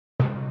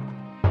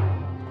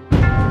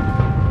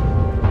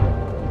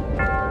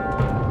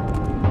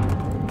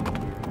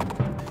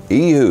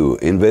EU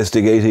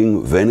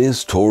investigating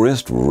Venice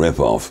tourist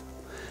ripoff.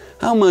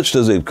 How much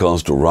does it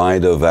cost to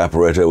ride a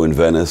Vaporetto in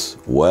Venice?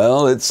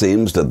 Well, it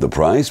seems that the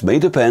price may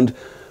depend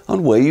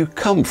on where you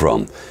come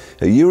from.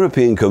 A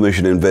European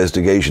Commission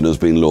investigation has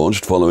been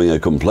launched following a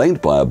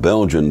complaint by a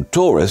Belgian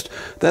tourist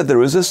that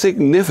there is a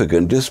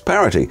significant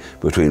disparity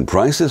between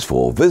prices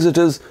for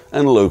visitors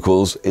and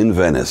locals in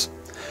Venice.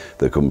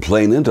 The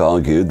complainant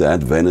argued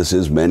that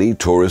Venice's many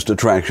tourist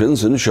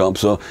attractions and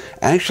shops are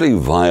actually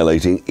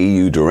violating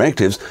EU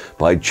directives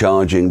by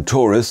charging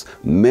tourists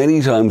many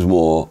times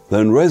more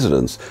than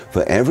residents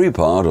for every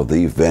part of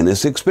the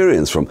Venice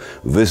experience, from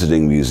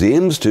visiting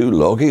museums to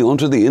logging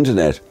onto the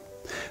internet.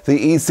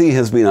 The EC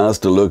has been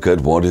asked to look at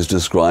what is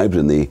described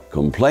in the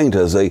complaint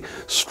as a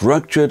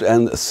structured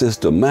and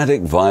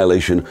systematic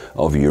violation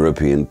of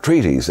European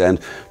treaties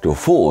and to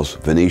force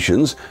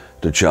Venetians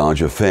to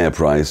charge a fair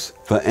price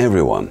for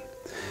everyone.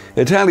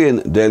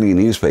 Italian daily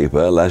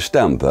newspaper La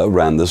Stampa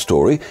ran the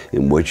story,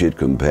 in which it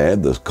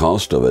compared the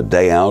cost of a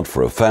day out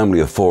for a family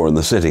of 4 in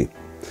the city.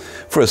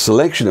 For a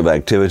selection of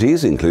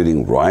activities,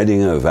 including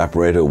riding a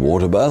Vaporetto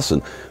water bus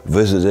and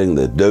visiting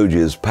the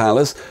Doge's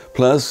Palace,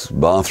 plus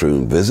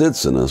bathroom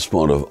visits and a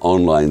spot of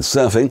online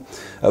surfing,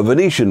 a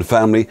Venetian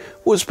family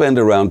would spend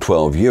around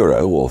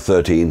 €12 or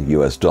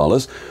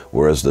 $13,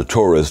 whereas the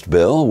tourist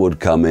bill would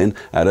come in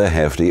at a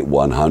hefty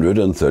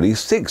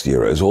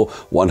 €136 or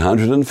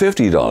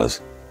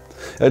 $150.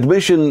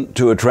 Admission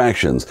to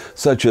attractions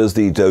such as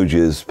the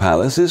Doge's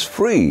Palace is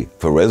free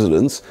for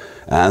residents,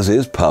 as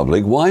is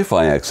public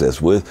Wi-Fi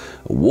access, with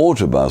a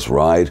water bus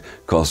ride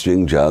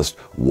costing just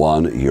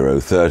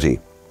 €1.30.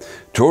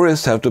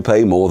 Tourists have to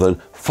pay more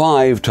than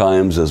 5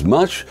 times as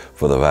much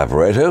for the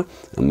Vaporetto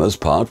and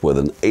must part with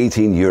an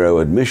 €18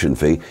 admission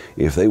fee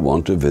if they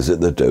want to visit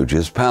the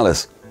Doge's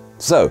Palace.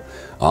 So,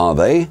 are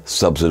they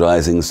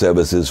subsidizing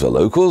services for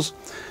locals?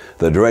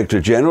 The Director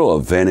General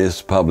of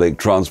Venice Public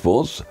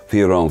Transports,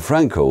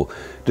 Franco,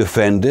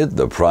 defended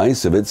the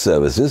price of its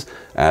services,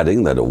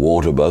 adding that a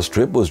water bus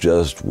trip was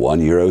just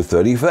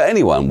 €1.30 for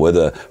anyone with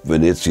a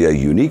Venezia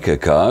Unica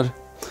card.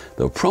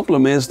 The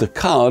problem is the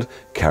card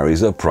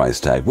carries a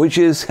price tag, which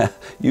is,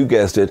 you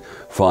guessed it,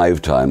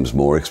 5 times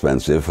more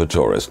expensive for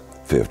tourists,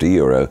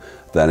 €50,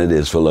 than it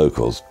is for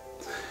locals.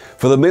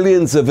 For the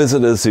millions of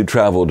visitors who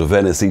travel to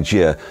Venice each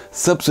year,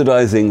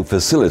 subsidizing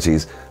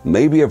facilities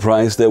may be a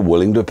price they're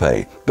willing to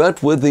pay.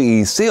 But with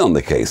the EC on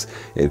the case,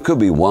 it could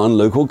be one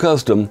local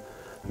custom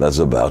that's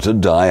about to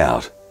die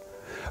out.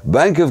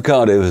 Bank of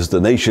Cardiff is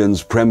the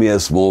nation's premier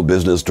small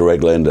business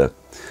direct lender.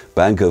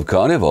 Bank of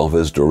Cardiff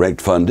offers direct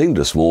funding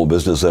to small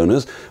business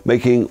owners,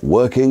 making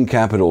working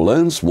capital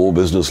loans, small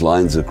business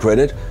lines of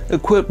credit,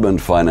 equipment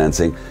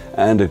financing,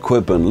 and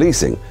equipment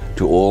leasing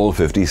to all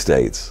 50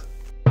 states.